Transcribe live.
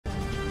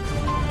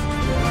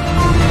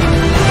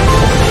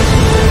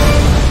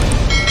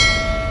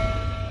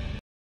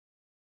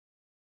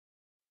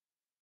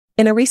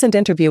In a recent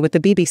interview with the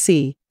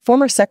BBC,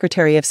 former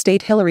Secretary of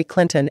State Hillary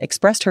Clinton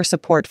expressed her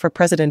support for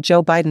President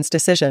Joe Biden's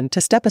decision to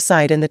step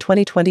aside in the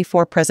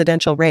 2024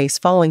 presidential race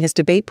following his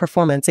debate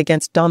performance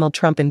against Donald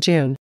Trump in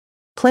June.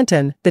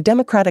 Clinton, the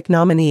Democratic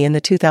nominee in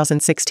the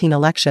 2016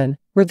 election,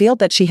 revealed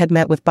that she had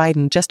met with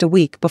Biden just a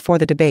week before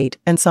the debate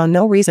and saw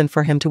no reason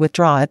for him to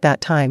withdraw at that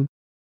time.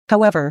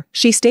 However,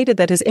 she stated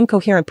that his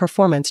incoherent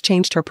performance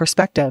changed her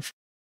perspective.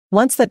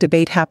 Once that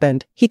debate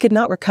happened, he could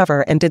not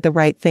recover and did the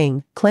right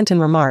thing, Clinton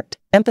remarked,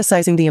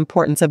 emphasizing the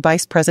importance of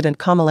Vice President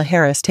Kamala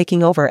Harris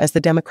taking over as the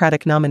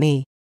Democratic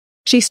nominee.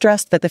 She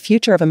stressed that the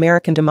future of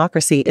American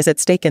democracy is at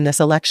stake in this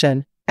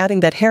election,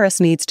 adding that Harris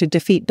needs to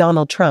defeat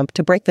Donald Trump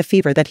to break the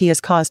fever that he has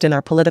caused in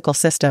our political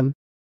system.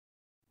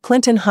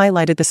 Clinton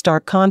highlighted the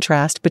stark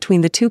contrast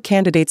between the two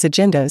candidates'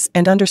 agendas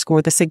and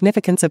underscored the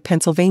significance of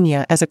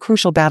Pennsylvania as a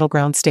crucial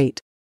battleground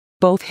state.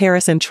 Both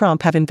Harris and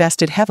Trump have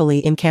invested heavily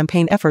in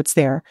campaign efforts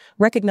there,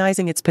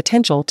 recognizing its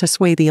potential to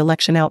sway the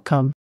election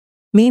outcome.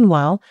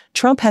 Meanwhile,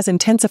 Trump has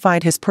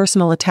intensified his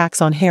personal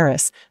attacks on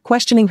Harris,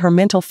 questioning her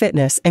mental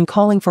fitness and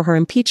calling for her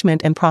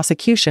impeachment and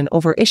prosecution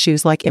over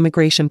issues like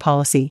immigration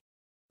policy.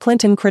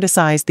 Clinton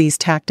criticized these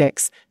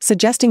tactics,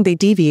 suggesting they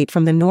deviate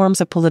from the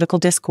norms of political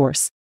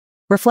discourse.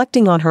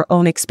 Reflecting on her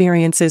own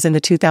experiences in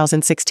the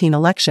 2016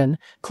 election,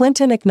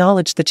 Clinton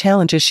acknowledged the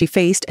challenges she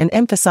faced and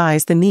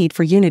emphasized the need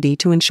for unity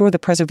to ensure the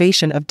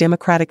preservation of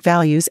democratic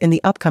values in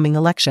the upcoming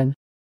election.